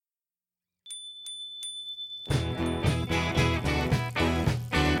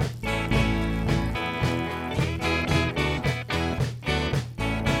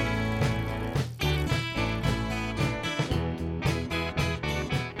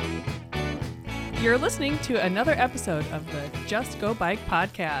You're listening to another episode of the Just Go Bike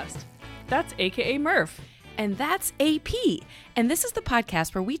podcast. That's AKA Murph. And that's AP. And this is the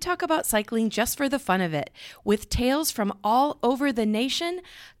podcast where we talk about cycling just for the fun of it. With tales from all over the nation,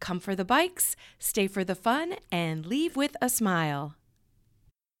 come for the bikes, stay for the fun, and leave with a smile.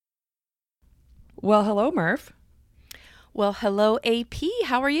 Well, hello, Murph. Well, hello, AP.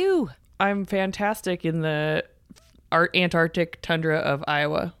 How are you? I'm fantastic in the Antarctic tundra of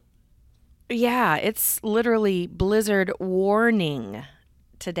Iowa. Yeah, it's literally blizzard warning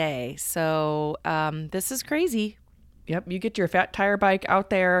today. So this is crazy. Yep, you get your fat tire bike out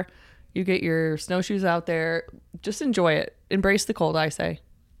there. You get your snowshoes out there. Just enjoy it. Embrace the cold, I say.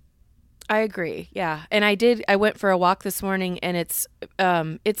 I agree. Yeah. And I went for a walk this morning, and it's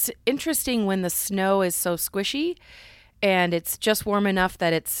interesting when the snow is so squishy and it's just warm enough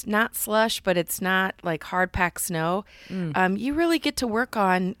that it's not slush, but it's not like hard packed snow. You really get to work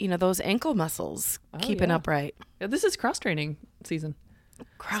on, those ankle muscles, keeping upright. Yeah, this is cross training season.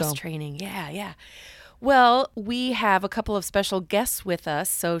 Cross training. Yeah. Well, we have a couple of special guests with us.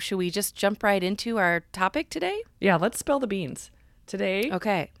 So should we just jump right into our topic today? Yeah, let's spill the beans. Today,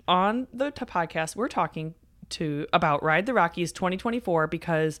 on the podcast, we're talking about Ride the Rockies 2024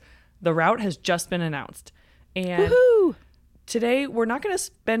 because the route has just been announced. And today, we're not going to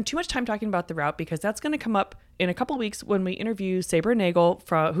spend too much time talking about the route because that's going to come up in a couple weeks when we interview Saber Nagel,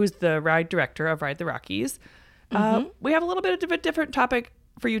 who's the ride director of Ride the Rockies. We have a little bit of a different topic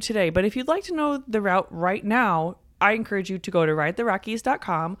for you today, but if you'd like to know the route right now, I encourage you to go to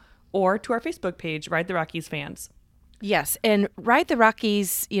ridetherockies.com or to our Facebook page, Ride the Rockies Fans. Yes, and Ride the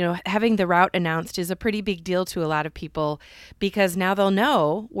Rockies, having the route announced is a pretty big deal to a lot of people because now they'll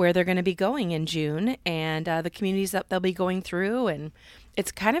know where they're going to be going in June and the communities that they'll be going through, and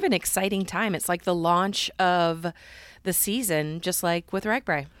it's kind of an exciting time. It's like the launch of the season, just like with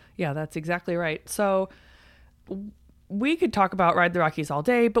RAGBRAI. Yeah, that's exactly right. So we could talk about Ride the Rockies all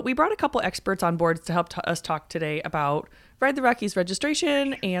day, but we brought a couple experts on board to help us talk today about Ride the Rockies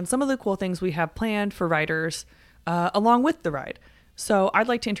registration and some of the cool things we have planned for riders along with the ride. So I'd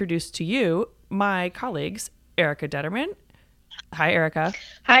like to introduce to you my colleagues, Erica Detterman. Hi, Erica.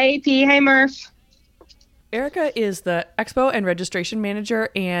 Hi, AP. Hi, Murph. Erica is the Expo and Registration Manager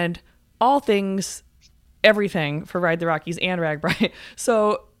and everything for Ride the Rockies and RAGBRAI.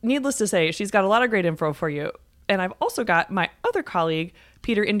 So needless to say, she's got a lot of great info for you. And I've also got my other colleague,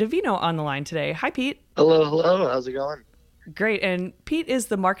 Peter Indovino, on the line today. Hi, Pete. Hello. How's it going? Great. And Pete is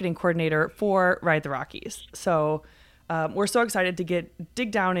the marketing coordinator for Ride the Rockies. So we're so excited to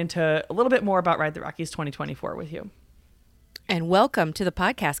dig down into a little bit more about Ride the Rockies 2024 with you. And welcome to the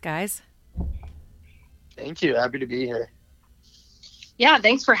podcast, guys. Thank you. Happy to be here. Yeah,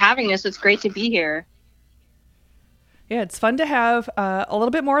 thanks for having us. It's great to be here. Yeah, it's fun to have a little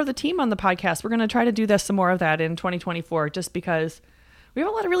bit more of the team on the podcast. We're going to try to do some more of that in 2024 just because we have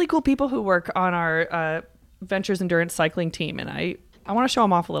a lot of really cool people who work on our Ventures Endurance cycling team, and I want to show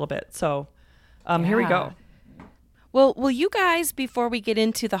them off a little bit. So here we go. Well, will you guys, before we get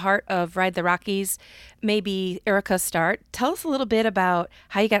into the heart of Ride the Rockies, maybe Erica start? Tell us a little bit about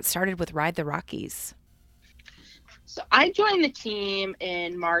how you got started with Ride the Rockies. So I joined the team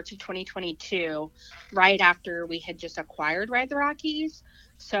in March of 2022, right after we had just acquired Ride the Rockies.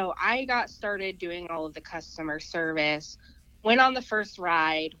 So I got started doing all of the customer service, went on the first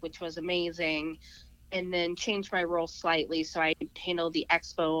ride, which was amazing, and then changed my role slightly. So I handled the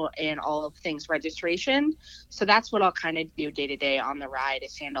expo and all of things registration. So that's what I'll kind of do day to day on the ride,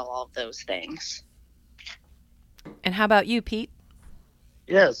 is handle all of those things. And how about you, Pete?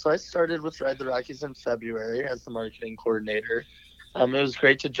 Yeah, so I started with Ride the Rockies in February as the marketing coordinator. It was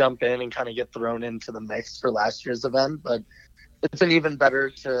great to jump in and kind of get thrown into the mix for last year's event, but it's been even better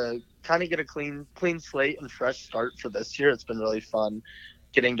to kind of get a clean slate and fresh start for this year. It's been really fun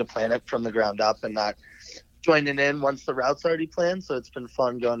getting to plan it from the ground up and not joining in once the route's already planned. So it's been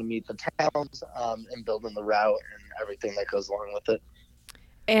fun going to meet the towns and building the route and everything that goes along with it.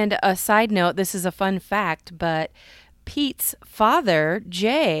 And a side note, this is a fun fact, but Pete's father,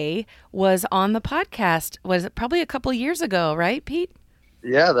 Jay, was on the podcast, was it probably a couple years ago, right, Pete?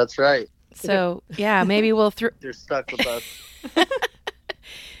 Yeah, that's right. So, yeah, maybe we'll You're stuck with us.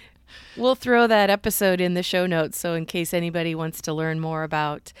 We'll throw that episode in the show notes, so in case anybody wants to learn more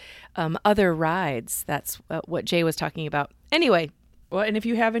about other rides, that's what Jay was talking about. Anyway. Well, and if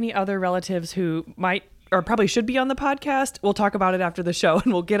you have any other relatives who might or probably should be on the podcast, we'll talk about it after the show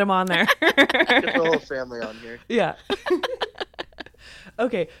and we'll get them on there. Get the whole family on here. Yeah.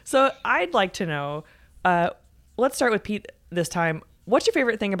 Okay, so I'd like to know, let's start with Pete this time. What's your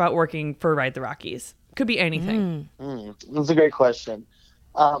favorite thing about working for Ride the Rockies? Could be anything. That's a great question.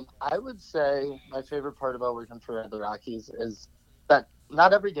 I would say my favorite part about working for Ride the Rockies is that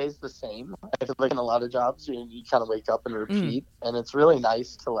not every day is the same. I feel like in a lot of jobs, you kind of wake up and repeat, and it's really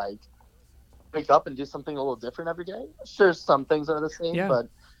nice to like wake up and do something a little different every day. Sure, some things are the same, but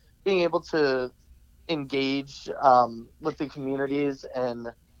being able to engage with the communities and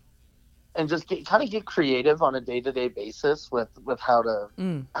just kind of get creative on a day-to-day basis with how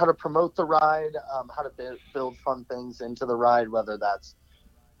to promote the ride, how to build fun things into the ride, whether that's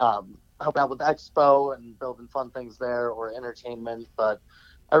helping out with expo and building fun things there or entertainment. But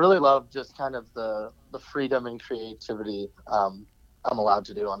I really love just kind of the freedom and creativity I'm allowed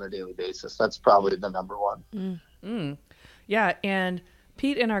to do on a daily basis. That's probably the number one. Yeah, and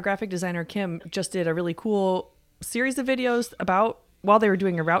Pete and our graphic designer Kim just did a really cool series of videos about while they were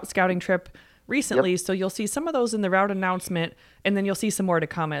doing a route scouting trip recently. Yep. So you'll see some of those in the route announcement, and then you'll see some more to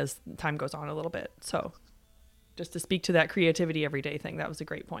come as time goes on a little bit. So just to speak to that creativity everyday thing, that was a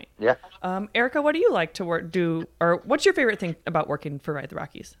great point. Yeah. Erica, what do you like to do, or what's your favorite thing about working for Ride the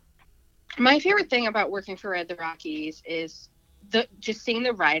Rockies? My favorite thing about working for Ride the Rockies is just seeing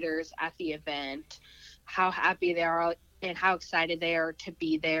the riders at the event, how happy they are and how excited they are to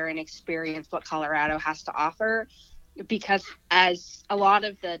be there and experience what Colorado has to offer. Because as a lot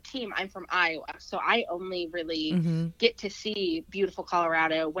of the team, I'm from Iowa, so I only really get to see beautiful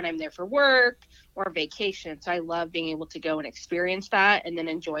Colorado when I'm there for work or vacation. So I love being able to go and experience that and then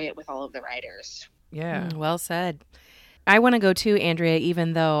enjoy it with all of the riders. Yeah. Well said. I want to go too, Andrea,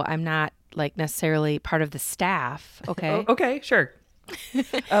 even though I'm not like necessarily part of the staff. Okay. Okay, sure.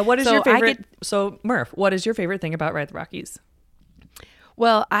 What is your favorite? So Murph, what is your favorite thing about Ride the Rockies?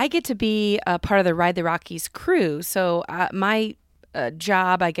 Well, I get to be a part of the Ride the Rockies crew. So my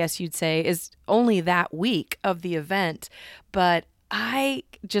job, I guess you'd say, is only that week of the event. But I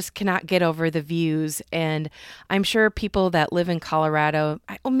just cannot get over the views. And I'm sure people that live in Colorado,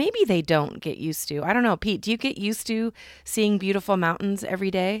 maybe they don't get used to. I don't know. Pete, do you get used to seeing beautiful mountains every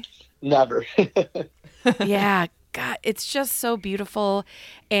day? Never. Yeah. God, it's just so beautiful.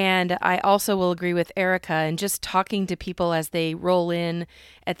 And I also will agree with Erica, and just talking to people as they roll in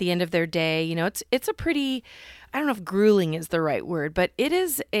at the end of their day, it's a pretty, I don't know if grueling is the right word, but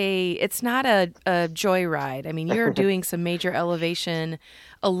it's not a joyride. I mean, you're doing some major elevation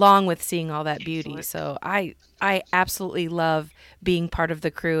along with seeing all that beauty. So I absolutely love being part of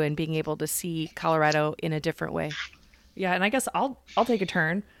the crew and being able to see Colorado in a different way. Yeah. And I guess I'll take a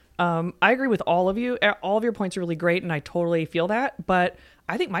turn. I agree with all of you. All of your points are really great, and I totally feel that. But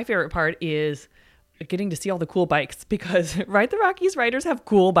I think my favorite part is getting to see all the cool bikes, because Ride the Rockies riders have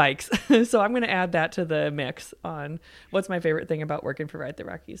cool bikes. So I'm going to add that to the mix on what's my favorite thing about working for Ride the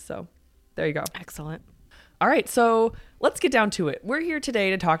Rockies. So there you go. Excellent. All right, so let's get down to it. We're here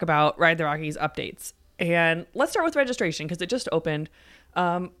today to talk about Ride the Rockies updates. And let's start with registration, because it just opened.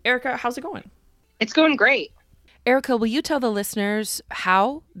 Erica, how's it going? It's going great. Erica, will you tell the listeners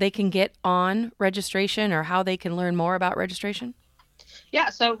how they can get on registration or how they can learn more about registration?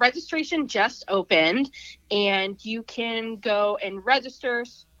 Yeah, so registration just opened, and you can go and register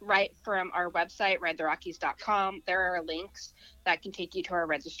right from our website, ridetherockies.com. There are links that can take you to our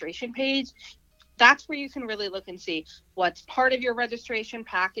registration page. That's where you can really look and see what's part of your registration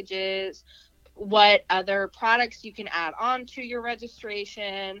packages, what other products you can add on to your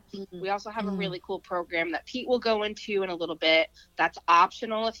registration. We also have a really cool program that Pete will go into in a little bit that's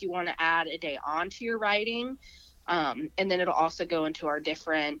optional if you want to add a day onto your riding. And then it'll also go into our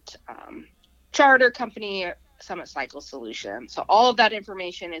different charter company, Summit Cycle Solutions. So all of that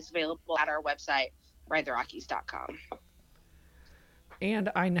information is available at our website, ridetherockies.com.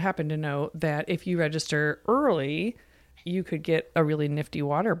 And I happen to know that if you register early, you could get a really nifty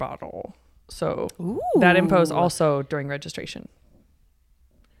water bottle. So that info is also during registration.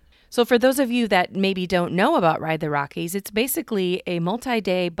 So for those of you that maybe don't know about Ride the Rockies, it's basically a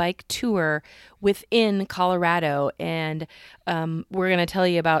multi-day bike tour within Colorado. And we're going to tell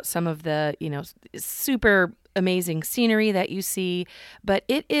you about some of the, super amazing scenery that you see. But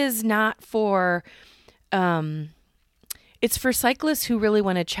it is not for... it's for cyclists who really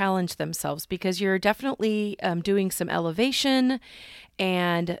want to challenge themselves, because you're definitely doing some elevation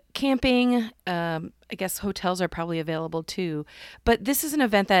and camping. I guess hotels are probably available too. But this is an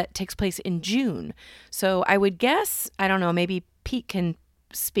event that takes place in June. So I would guess, I don't know, maybe Pete can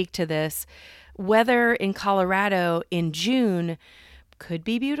speak to this, weather in Colorado in June could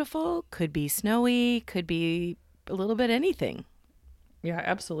be beautiful, could be snowy, could be a little bit anything. Yeah,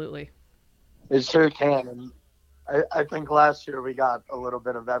 absolutely. It sure can. And I think last year we got a little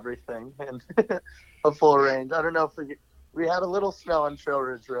bit of everything and a full range. I don't know if we had a little snow on Trail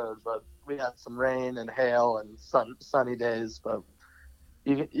Ridge Road, but we had some rain and hail and sunny days. But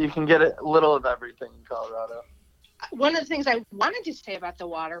You can get a little of everything in Colorado. One of the things I wanted to say about the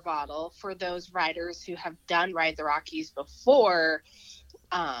water bottle for those riders who have done Ride the Rockies before,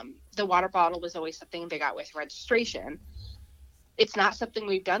 the water bottle was always something they got with registration. It's not something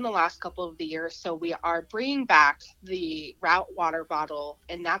we've done the last couple of the years, so we are bringing back the route water bottle,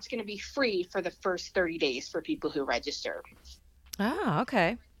 and that's going to be free for the first 30 days for people who register. Ah,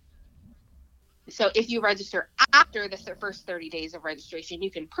 okay. So if you register after the first 30 days of registration, you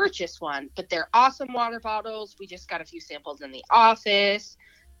can purchase one, but they're awesome water bottles. We just got a few samples in the office.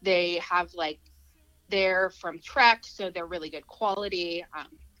 They have they're from Trek, so they're really good quality.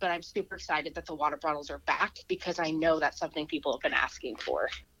 But I'm super excited that the water bottles are back because I know that's something people have been asking for.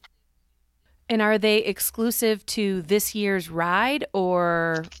 And are they exclusive to this year's ride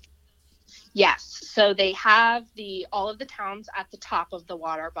or? Yes. So they have all of the towns at the top of the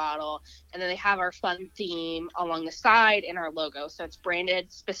water bottle, and then they have our fun theme along the side and our logo. So it's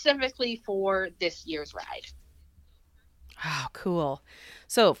branded specifically for this year's ride. Oh, cool.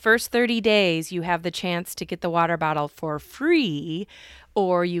 So first 30 days, you have the chance to get the water bottle for free,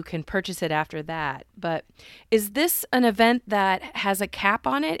 or you can purchase it after that. But is this an event that has a cap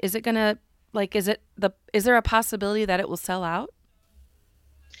on it? Is it going to, is there a possibility that it will sell out?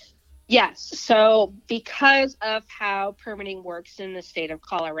 Yes. So because of how permitting works in the state of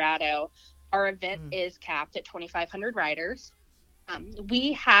Colorado, our event is capped at 2,500 riders.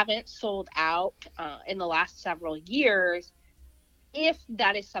 We haven't sold out in the last several years. If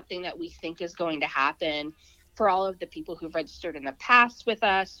that is something that we think is going to happen, for all of the people who've registered in the past with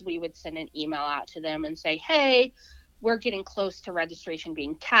us, we would send an email out to them and say, hey, we're getting close to registration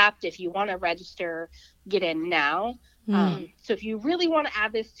being capped. If you want to register, get in now. So if you really want to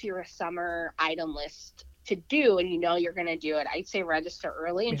add this to your summer item list to do, and you know you're going to do it, I'd say register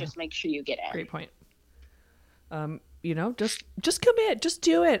early and just make sure you get in. Great point. Just commit, just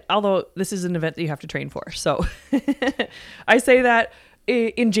do it. Although this is an event that you have to train for. So I say that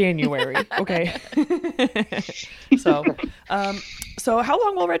in January. Okay. So how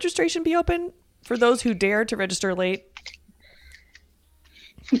long will registration be open for those who dare to register late?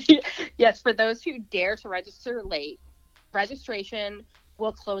 Yes. For those who dare to register late, registration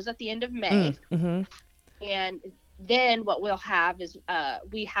will close at the end of May. And then what we'll have is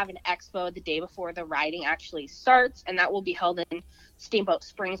we have an expo the day before the riding actually starts, and that will be held in Steamboat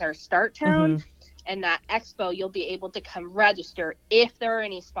Springs, our start town. And that expo, you'll be able to come register if there are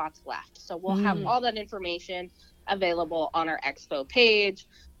any spots left. So we'll have all that information available on our expo page.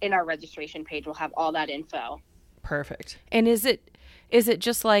 In our registration page, we'll have all that info. Perfect. And is it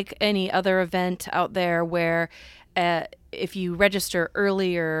just like any other event out there where if you register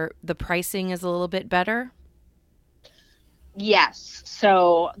earlier, the pricing is a little bit better? Yes.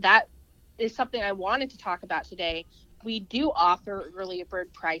 So that is something I wanted to talk about today. We do offer early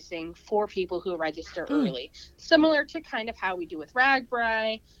bird pricing for people who register early, similar to kind of how we do with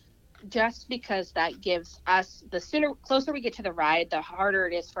RAGBRAI, just because that gives us the closer we get to the ride, the harder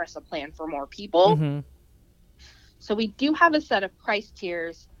it is for us to plan for more people. So we do have a set of price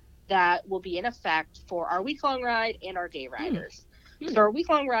tiers that will be in effect for our week-long ride and our day riders. So our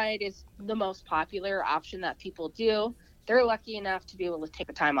week-long ride is the most popular option that people do. They're lucky enough to be able to take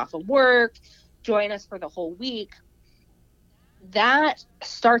the time off of work, join us for the whole week. That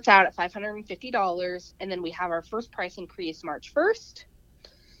starts out at $550, and then we have our first price increase March 1st,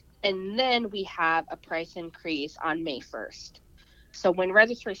 and then we have a price increase on May 1st. So when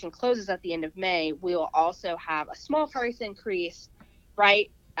registration closes at the end of May, we will also have a small price increase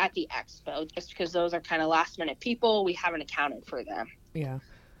right at the expo, just because those are kind of last minute people. We haven't accounted for them. Yeah.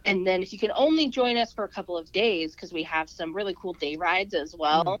 And then if you can only join us for a couple of days, because we have some really cool day rides as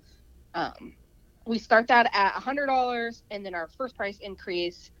well, we start that at $100, and then our first price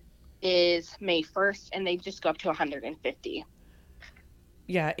increase is May 1st, and they just go up to $150.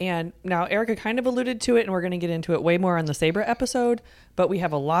 Yeah, and now Erica kind of alluded to it, and we're going to get into it way more on the Sabre episode, but we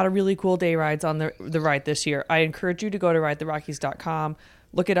have a lot of really cool day rides on the ride this year. I encourage you to go to ridetherockies.com,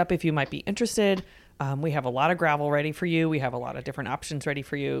 look it up if you might be interested. We have a lot of gravel ready for you. We have a lot of different options ready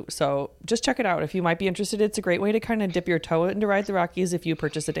for you. So just check it out. If you might be interested, it's a great way to kind of dip your toe into Ride the Rockies if you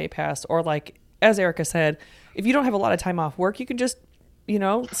purchase a day pass, or like, as Erica said, if you don't have a lot of time off work, you can just,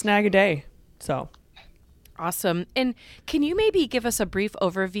 snag a day. So awesome. And can you maybe give us a brief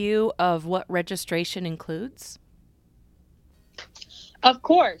overview of what registration includes? Of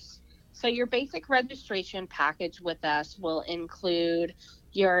course. So your basic registration package with us will include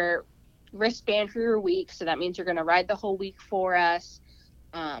your wristband for your week. So that means you're going to ride the whole week for us.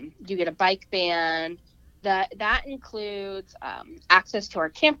 You get a bike band. That includes access to our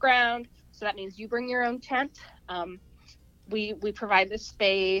campground. So that means you bring your own tent. we provide the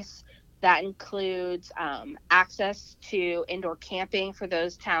space that includes access to indoor camping for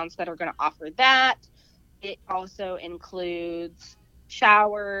those towns that are going to offer that. It also includes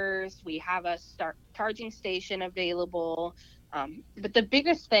showers. We have a charging station available. But the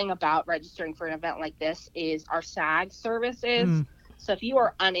biggest thing about registering for an event like this is our SAG services. So if you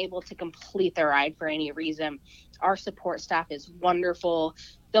are unable to complete the ride for any reason, our support staff is wonderful.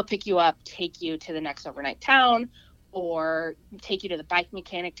 They'll pick you up, take you to the next overnight town, or take you to the bike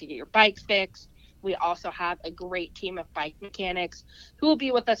mechanic to get your bike fixed. We also have a great team of bike mechanics who will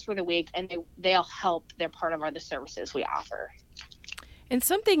be with us for the week, and they'll help. They're part of the services we offer. And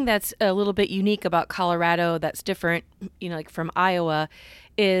something that's a little bit unique about Colorado that's different, like from Iowa,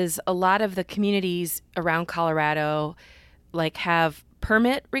 is a lot of the communities around Colorado have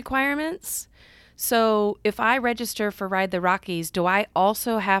permit requirements. So if I register for Ride the Rockies, do I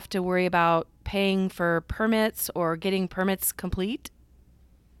also have to worry about paying for permits or getting permits complete?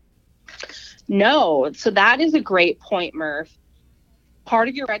 No. So that is a great point, Murph. Part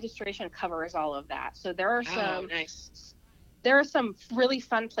of your registration covers all of that. So there are some really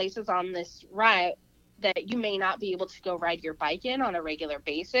fun places on this ride that you may not be able to go ride your bike in on a regular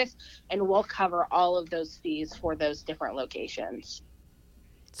basis, and we'll cover all of those fees for those different locations.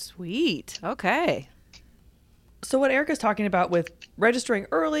 Sweet. Okay. So what Erica's talking about with registering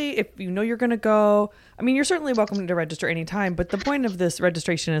early, if you know you're going to go, I mean, you're certainly welcome to register anytime, but the point of this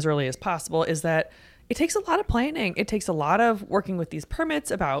registration as early as possible is that it takes a lot of planning. It takes a lot of working with these permits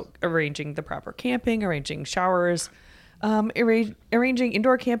about arranging the proper camping, arranging showers, arranging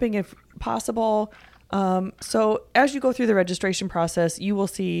indoor camping if possible. So as you go through the registration process, you will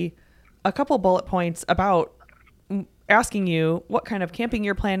see a couple bullet points about asking you what kind of camping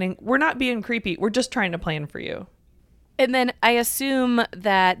you're planning. We're not being creepy. We're just trying to plan for you. And then I assume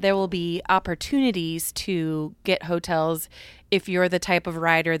that there will be opportunities to get hotels if you're the type of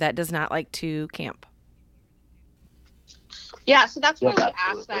rider that does not like to camp. Yeah, so that's why we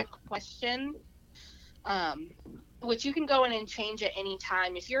asked that question, which you can go in and change at any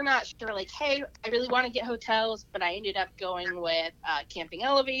time. If you're not sure, hey, I really want to get hotels, but I ended up going with Camping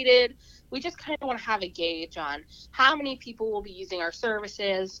Elevated, we just kind of want to have a gauge on how many people will be using our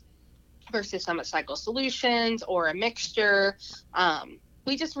services versus Summit Cycle Solutions or a mixture.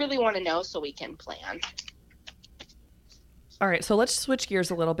 We just really want to know so we can plan. All right, so let's switch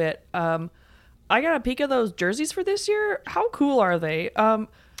gears a little bit. I got a peek of those jerseys for this year. How cool are they?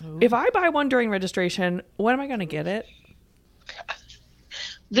 If I buy one during registration, when am I going to get it?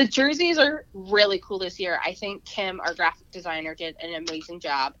 The jerseys are really cool this year. I think Kim, our graphic designer, did an amazing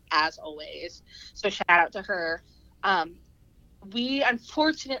job, as always. So shout out to her. We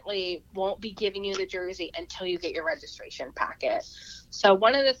unfortunately won't be giving you the jersey until you get your registration packet. So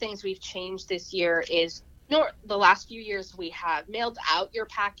one of the things we've changed this year is, the last few years we have mailed out your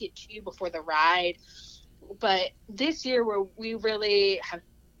packet to you before the ride. But this year we normally have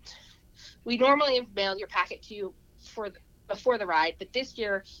mailed your packet to you before the ride, but this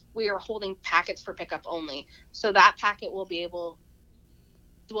year we are holding packets for pickup only. So that packet will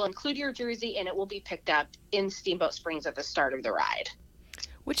include your jersey, and it will be picked up in Steamboat Springs at the start of the ride.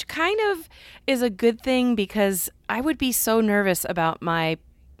 Which kind of is a good thing, because I would be so nervous about my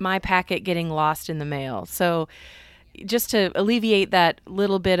packet getting lost in the mail. So just to alleviate that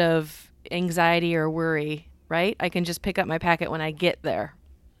little bit of anxiety or worry, right? I can just pick up my packet when I get there.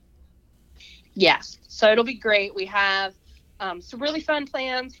 Yes. So it'll be great. We have some really fun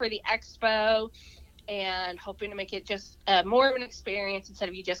plans for the expo, and hoping to make it just more of an experience instead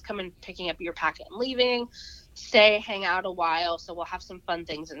of you just coming, picking up your packet and leaving. Stay, hang out a while. So we'll have some fun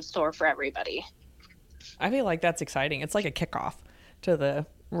things in store for everybody. I feel like that's exciting. It's like a kickoff to the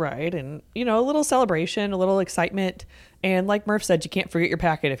ride, and a little celebration, a little excitement. And like Murph said, you can't forget your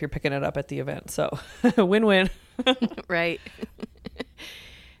packet if you're picking it up at the event. So win-win. Right.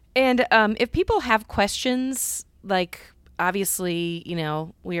 And if people have questions, obviously,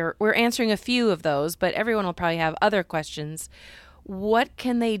 we're answering a few of those, but everyone will probably have other questions. What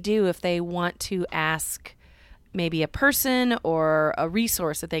can they do if they want to ask maybe a person or a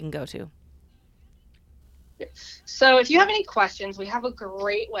resource that they can go to? So if you have any questions, we have a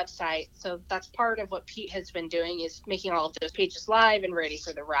great website. So that's part of what Pete has been doing, is making all of those pages live and ready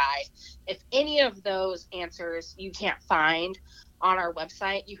for the ride. If any of those answers you can't find on our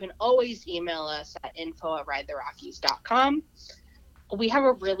website, you can always email us at info@ridetherockies.com. We have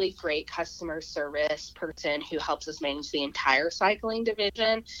a really great customer service person who helps us manage the entire cycling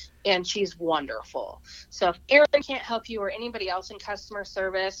division, and she's wonderful. So if Erin can't help you or anybody else in customer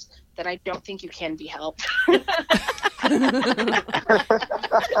service, then I don't think you can be helped.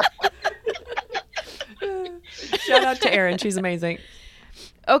 Shout out to Erin. She's amazing.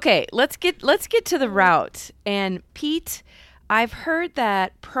 Okay, let's get to the route. And Pete, I've heard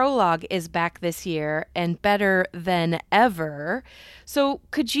that Prologue is back this year and better than ever. So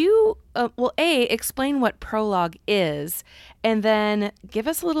could you, explain what Prologue is, and then give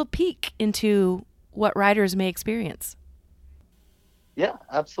us a little peek into what riders may experience? Yeah,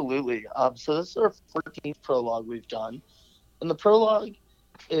 absolutely. So this is our 14th Prologue we've done. And the Prologue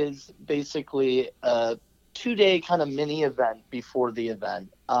is basically a 2-day kind of mini event before the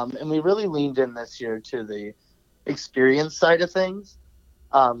event. And we really leaned in this year to the experience side of things.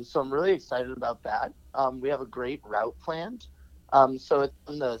 So I'm really excited about that. We have a great route planned. So it's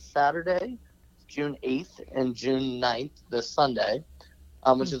on the Saturday, June 8th and June 9th, this Sunday,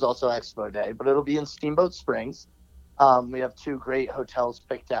 which is also Expo Day. But it'll be in Steamboat Springs. We have 2 great hotels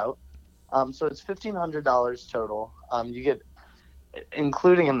picked out. So it's $1,500 total. You get,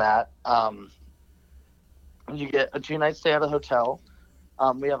 including in that, you get a 2-night stay at a hotel.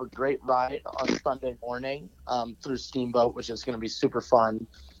 We have a great ride on Sunday morning through Steamboat, which is going to be super fun.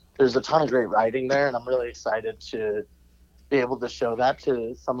 There's a ton of great riding there, and I'm really excited to be able to show that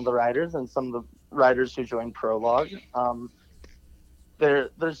to some of the riders and some of the riders who join Prologue.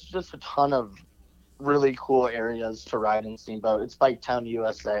 There's just a ton of really cool areas to ride in Steamboat. It's Bike Town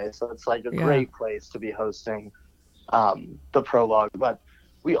USA, so it's like a great place to be hosting the Prologue. But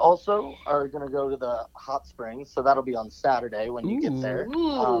we also are going to go to the hot springs, so that'll be on Saturday when you get there.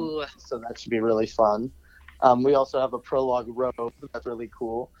 So that should be really fun. We also have a Prologue robe that's really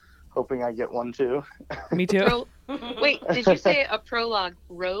cool. Hoping I get one too. Me too. Wait, did you say a Prologue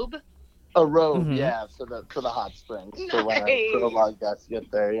robe? A robe, yeah, for the hot springs. Nice. So when a Prologue guests get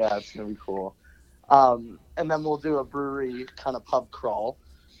there, yeah, it's going to be cool. And then we'll do a brewery kind of pub crawl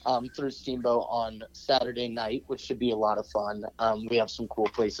through Steamboat on Saturday night, which should be a lot of fun. We have some cool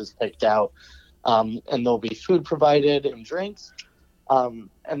places picked out, and there'll be food provided and drinks. And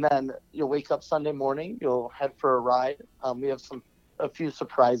then you'll wake up Sunday morning, you'll head for a ride. We have a few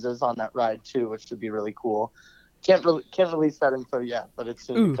surprises on that ride too, which should be really cool. Can't release that info yet, but it's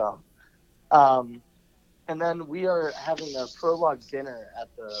soon to come. And then we are having a Prologue dinner at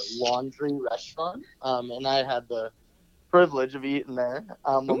the Laundry restaurant. And I had the privilege of eating there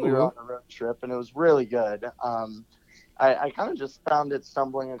when we were on a road trip, and it was really good. I kind of just found it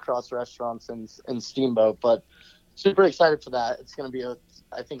stumbling across restaurants in Steamboat, but super excited for that. It's going to be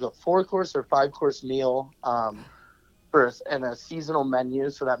I think a 4-course or 5-course meal and a seasonal menu,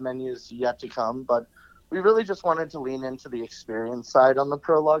 so that menu is yet to come. But we really just wanted to lean into the experience side on the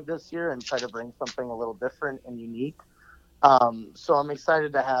Prologue this year and try to bring something a little different and unique. So I'm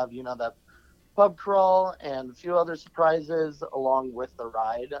excited to have, that pub crawl and a few other surprises along with the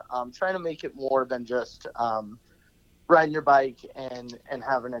ride. Trying to make it more than just riding your bike and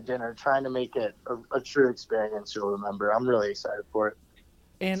having a dinner, trying to make it a true experience you'll remember. I'm really excited for it.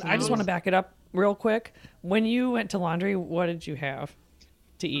 And I just want to back it up real quick. When you went to Laundry, what did you have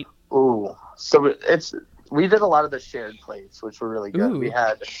to eat? Ooh, so we did a lot of the shared plates, which were really good. We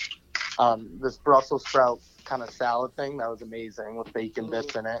had this Brussels sprout kind of salad thing that was amazing with bacon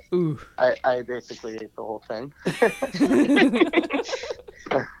bits in it. Ooh. I basically ate the whole thing.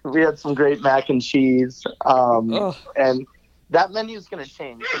 We had some great mac and cheese, and that menu is going to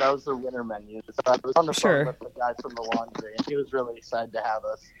change. So that was the winter menu. So I was on the phone with the guy from the Laundry, and he was really excited to have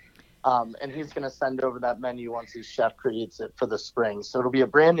us. And he's going to send over that menu once his chef creates it for the spring. So it'll be a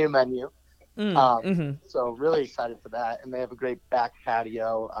brand new menu. So really excited for that. And they have a great back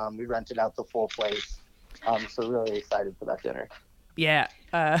patio. We rented out the full place. So really excited for that dinner. Yeah.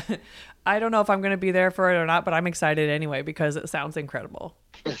 I don't know if I'm going to be there for it or not, but I'm excited anyway because it sounds incredible.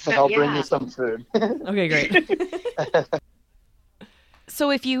 I'll bring you some food. Okay, great. So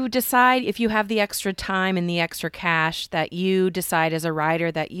if you have the extra time and the extra cash that you decide as a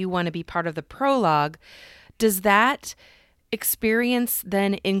rider that you want to be part of the Prologue, does that experience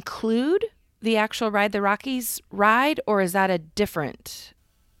then include the actual Ride the Rockies ride, or is that a different?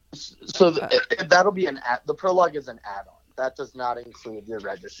 So that'll be the Prologue is an add-on. That does not include your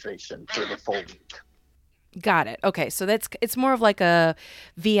registration for the full week. Got it. Okay, so it's more of like a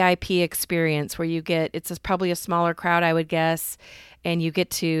VIP experience where it's probably a smaller crowd, I would guess, and you get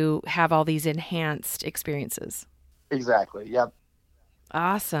to have all these enhanced experiences. Exactly. Yep.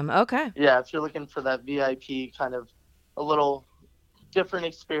 Awesome. Okay. Yeah, if you're looking for that VIP kind of a little different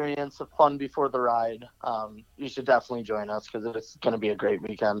experience of fun before the ride, you should definitely join us because it's going to be a great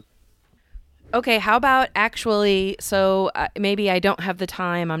weekend. Okay, how about maybe I don't have the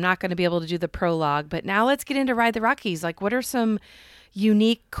time. I'm not going to be able to do the Prologue, but now let's get into Ride the Rockies. Like, what are some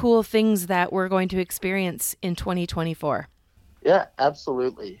unique, cool things that we're going to experience in 2024? Yeah,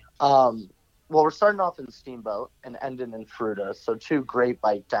 absolutely. well, we're starting off in Steamboat and ending in Fruta, so 2 great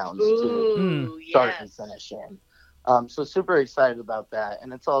bike towns to start and finish in. So super excited about that.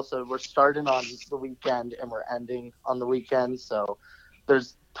 And it's also, we're starting on the weekend and we're ending on the weekend. So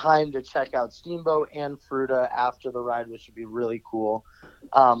there's time to check out Steamboat and Fruta after the ride, which would be really cool.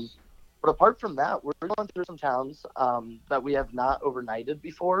 But apart from that, we're going through some towns that we have not overnighted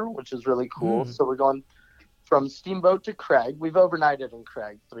before, which is really cool. So we're going from Steamboat to Craig. We've overnighted in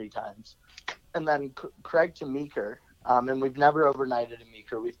Craig 3 times. And then Craig to Meeker. And we've never overnighted in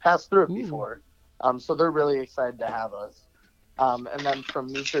Meeker. We've passed through it before. So they're really excited to have us. And then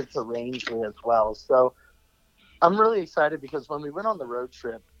from Meeker to Rangeley as well. So I'm really excited because when we went on the road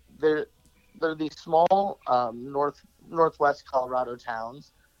trip, they're these small northwest Colorado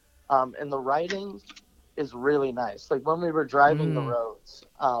towns. And the riding is really nice. Like when we were driving the roads,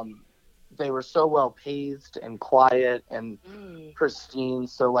 they were so well paved and quiet and pristine.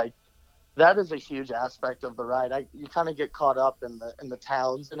 So like that is a huge aspect of the ride. You kind of get caught up in the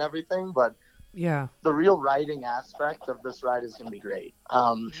towns and everything, but yeah, the real riding aspect of this ride is going to be great.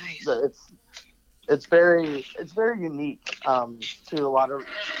 It's very unique to a lot of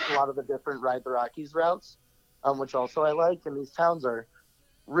the different Ride the Rockies routes, which also I like. And these towns are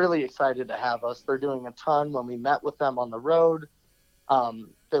really excited to have us. They're doing a ton. When we met with them on the road,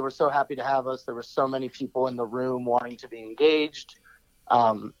 they were so happy to have us. There were so many people in the room wanting to be engaged.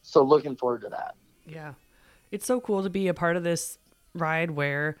 So looking forward to that. Yeah. It's so cool to be a part of this ride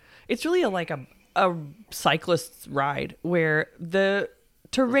where it's really a cyclist's ride where the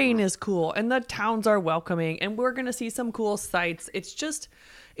terrain is cool and the towns are welcoming and we're going to see some cool sights.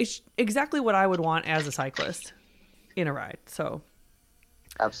 It's exactly what I would want as a cyclist in a ride. So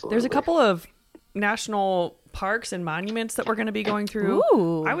absolutely. There's a couple of national parks and monuments that we're going to be going through.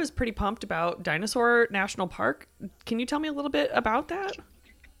 Ooh. I was pretty pumped about Dinosaur National Park. Can you tell me a little bit about that?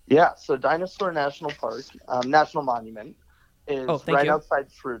 Yeah, so Dinosaur National Park, National Monument, is outside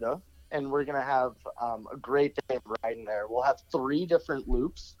Fruta, and we're going to have a great day of riding there. We'll have 3 different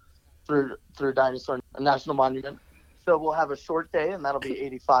loops through Dinosaur National Monument. So we'll have a short day, and that'll be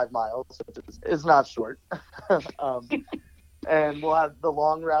 85 miles, which is not short. And we'll have the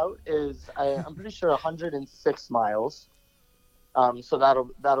long route is, I'm pretty sure, 106 miles. So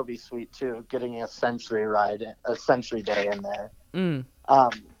that'll be sweet, too, getting a century day in there.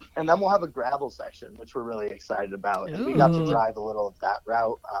 And then we'll have a gravel section, which we're really excited about. And we got to drive a little of that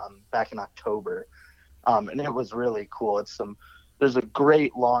route back in October. And it was really cool. There's a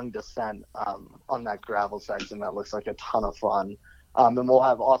great long descent on that gravel section that looks like a ton of fun. And we'll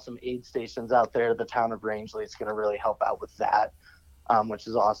have awesome aid stations out there. The town of Rangeley is going to really help out with that, which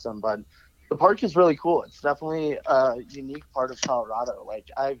is awesome. But the park is really cool. It's definitely a unique part of Colorado. Like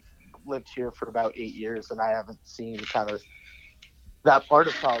I've lived here for about 8 years and I haven't seen kind of that part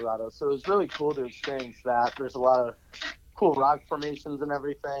of Colorado. So it was really cool to experience that. There's a lot of cool rock formations and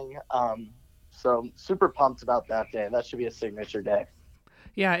everything. So super pumped about that day. That should be a signature day.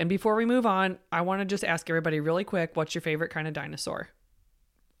 Yeah, and before we move on, I want to just ask everybody really quick, what's your favorite kind of dinosaur?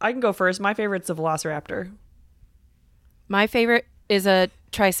 I can go first. My favorite's a velociraptor. My favorite is a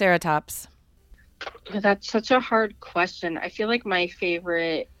triceratops. That's such a hard question. I feel like my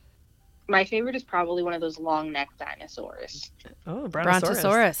favorite is probably one of those long neck dinosaurs. Oh,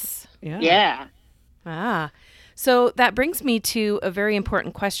 Brontosaurus. Yeah. So that brings me to a very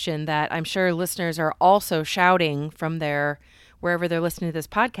important question that I'm sure listeners are also shouting from wherever they're listening to this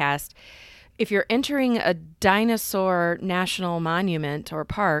podcast. If you're entering a dinosaur national monument or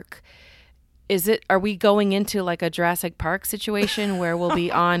park, are we going into like a Jurassic Park situation where we'll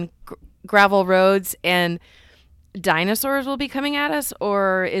be on gravel roads and dinosaurs will be coming at us,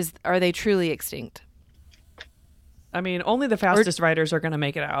 or are they truly extinct? I mean, only the fastest riders are going to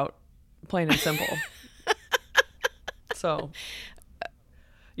make it out, plain and simple. So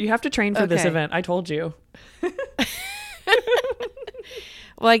you have to train for this event. I told you.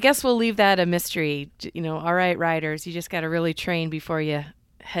 Well, I guess we'll leave that a mystery. All right, riders, you just got to really train before you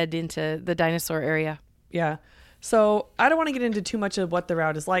head into the dinosaur area. Yeah. So I don't want to get into too much of what the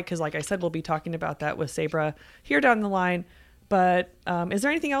route is like because, like I said, we'll be talking about that with Sabra here down the line. But is there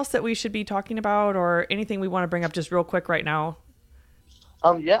anything else that we should be talking about or anything we want to bring up just real quick right now?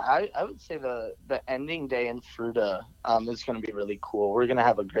 Yeah, I would say the ending day in Fruta is going to be really cool. We're going to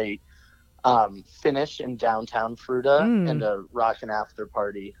have a great finish in downtown Fruta and a rockin' after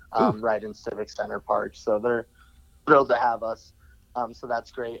party right in Civic Center Park. So they're thrilled to have us. So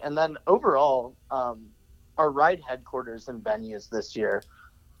that's great. And then overall, our ride headquarters and venues this year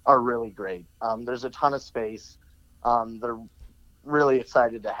are really great. There's a ton of space. They're really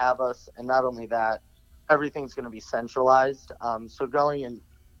excited to have us. And not only that, everything's going to be centralized. So going and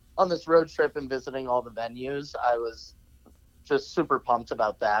on this road trip and visiting all the venues, I was just super pumped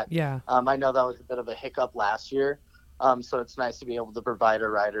about that. Yeah. I know that was a bit of a hiccup last year. So it's nice to be able to provide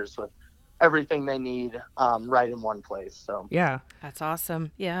our riders with everything they need right in one place. So yeah, that's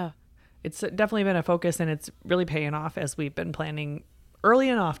awesome. Yeah. It's definitely been a focus, and it's really paying off as we've been planning early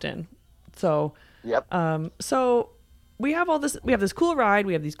and often. So, yep. So we have this cool ride,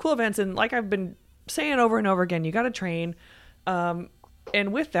 we have these cool events, and like I've been saying over and over again, you got to train. And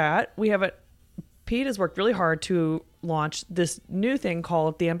with that, Pete has worked really hard to launch this new thing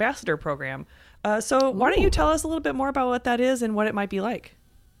called the Ambassador Program. So why don't you tell us a little bit more about what that is and what it might be like?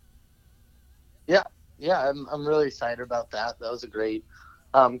 Yeah, I'm really excited about that. That was a great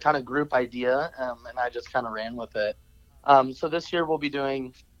kind of group idea, and I just kind of ran with it. So this year we'll be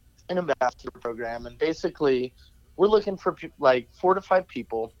doing an ambassador program, and basically we're looking for like 4 to 5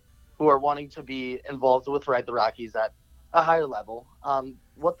 people who are wanting to be involved with Ride the Rockies at a higher level.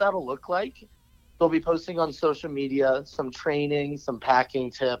 What that'll look like, they'll be posting on social media some training, some packing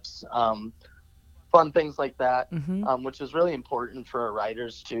tips, fun things like that, which is really important for our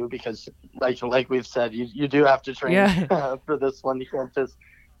riders too, because like we've said, you do have to train for this one. You can't just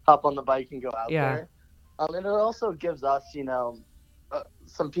hop on the bike and go out there. And it also gives us,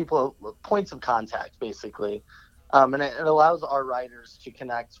 some people points of contact basically. And it allows our riders to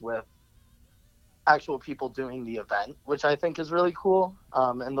connect with actual people doing the event, which I think is really cool.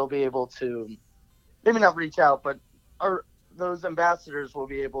 And they'll be able to maybe not reach out, but those ambassadors will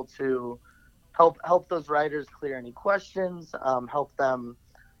be able to help those riders clear any questions, help them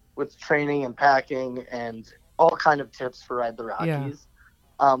with training and packing and all kind of tips for Ride the Rockies.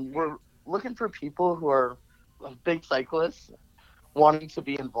 We're looking for people who are big cyclists wanting to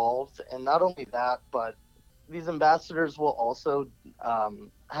be involved. And not only that, but these ambassadors will also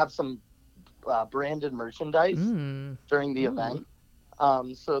have some branded merchandise during the event.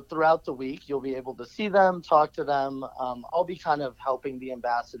 So throughout the week, you'll be able to see them, talk to them. I'll be kind of helping the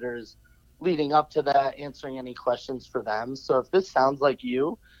ambassadors leading up to that, answering any questions for them. So if this sounds like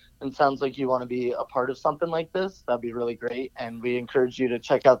you and sounds like you want to be a part of something like this, that'd be really great. And we encourage you to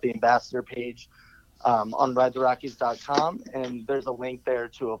check out the ambassador page on ridetherockies.com. And there's a link there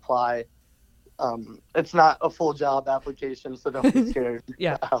to apply. It's not a full job application, so don't be scared.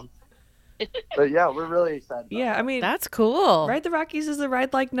 But yeah, we're really excited. Yeah, I mean, that's cool. Ride the Rockies is a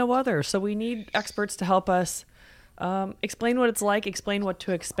ride like no other. So we need experts to help us explain what it's like, explain what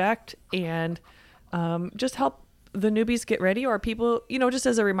to expect, and just help the newbies get ready, or people, just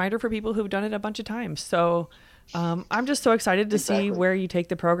as a reminder for people who've done it a bunch of times. So I'm just so excited to see where you take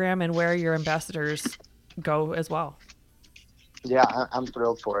the program and where your ambassadors go as well. Yeah, I'm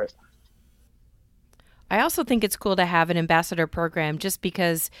thrilled for it. I also think it's cool to have an ambassador program just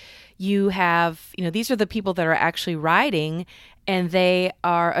because you have, these are the people that are actually riding, and they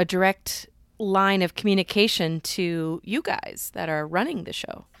are a direct line of communication to you guys that are running the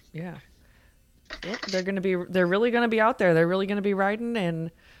show. Yeah. Yep. They're really going to be out there. They're really going to be riding. And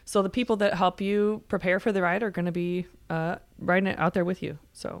so the people that help you prepare for the ride are going to be riding it out there with you.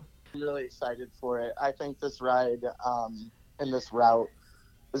 So I'm really excited for it. I think this ride and this route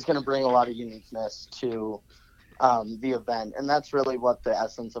is going to bring a lot of uniqueness to the event. And that's really what the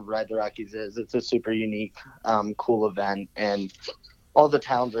essence of Ride the Rockies is. It's a super unique, cool event. And all the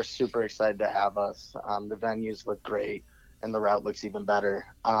towns are super excited to have us. The venues look great, and the route looks even better.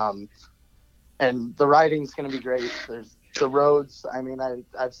 And the riding's going to be great. There's the roads. I mean,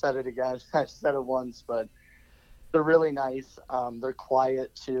 I've said it again. I've said it once, but they're really nice. They're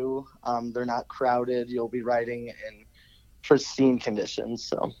quiet too. They're not crowded. You'll be riding in pristine conditions.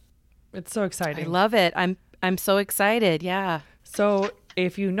 So it's so exciting. I love it. I'm so excited. Yeah. So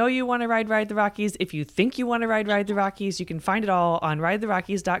if you want to ride the Rockies, if you think you want to ride the Rockies, you can find it all on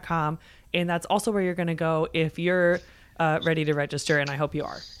ridetherockies.com. And that's also where you're going to go if you're ready to register. And I hope you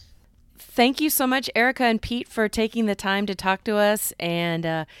are. Thank you so much, Erica and Pete, for taking the time to talk to us.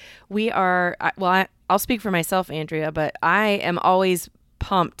 And we are, I'll speak for myself, Andrea, but I am always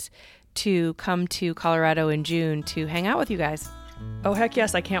pumped to come to Colorado in June to hang out with you guys. Oh, heck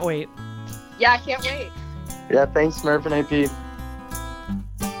yes. I can't wait. Yeah, I can't wait. Yeah, thanks, Smurf and AP.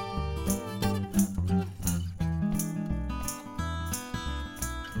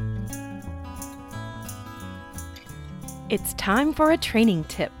 It's time for a training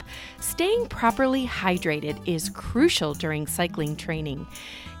tip. Staying properly hydrated is crucial during cycling training.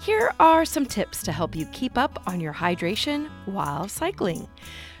 Here are some tips to help you keep up on your hydration while cycling.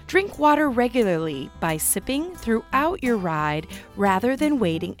 Drink water regularly by sipping throughout your ride rather than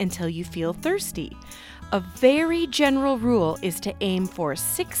waiting until you feel thirsty. A very general rule is to aim for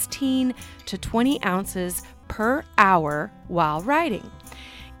 16 to 20 ounces per hour while riding.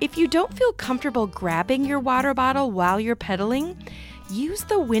 If you don't feel comfortable grabbing your water bottle while you're pedaling, use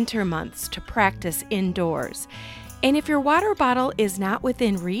the winter months to practice indoors. And if your water bottle is not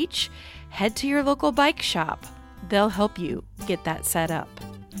within reach, head to your local bike shop. They'll help you get that set up.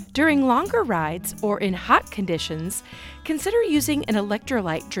 During longer rides or in hot conditions, consider using an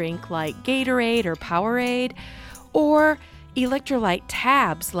electrolyte drink like Gatorade or Powerade, or electrolyte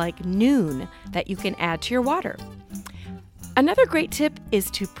tabs like Noon that you can add to your water. Another great tip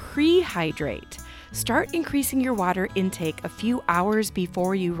is to pre-hydrate. Start increasing your water intake a few hours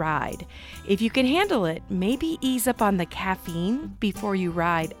before you ride. If you can handle it, maybe ease up on the caffeine before you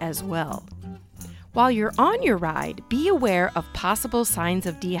ride as well. While you're on your ride, be aware of possible signs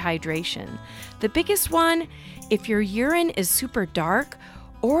of dehydration. The biggest one, if your urine is super dark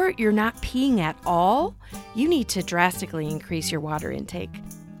or you're not peeing at all, you need to drastically increase your water intake.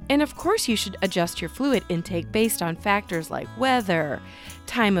 And of course, you should adjust your fluid intake based on factors like weather,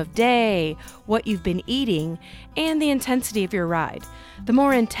 time of day, what you've been eating, and the intensity of your ride. The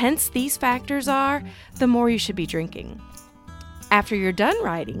more intense these factors are, the more you should be drinking. After you're done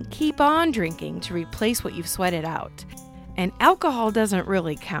riding, keep on drinking to replace what you've sweated out. And alcohol doesn't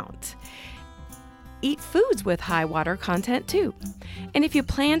really count. Eat foods with high water content too. And if you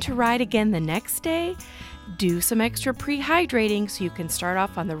plan to ride again the next day, do some extra pre-hydrating so you can start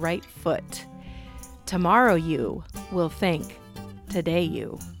off on the right foot. Tomorrow you will thank today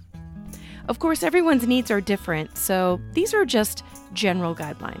you. Of course, everyone's needs are different, so these are just general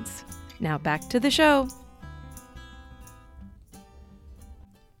guidelines. Now back to the show.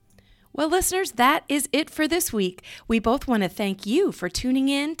 Well, listeners, that is it for this week. We both want to thank you for tuning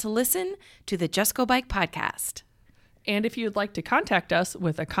in to listen to the Just Go Bike podcast. And if you'd like to contact us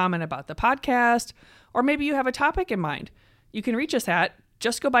with a comment about the podcast, or maybe you have a topic in mind, you can reach us at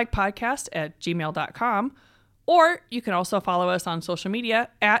justgobikepodcast@gmail.com, or you can also follow us on social media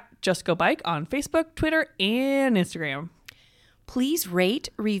at Just Go Bike on Facebook, Twitter, and Instagram. Please rate,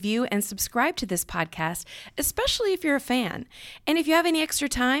 review, and subscribe to this podcast, especially if you're a fan. And if you have any extra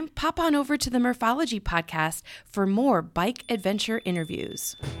time, pop on over to the Murphology podcast for more bike adventure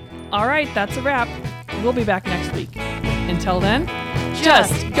interviews. All right, that's a wrap. We'll be back next week. Until then,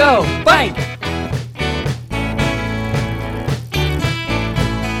 just go bike!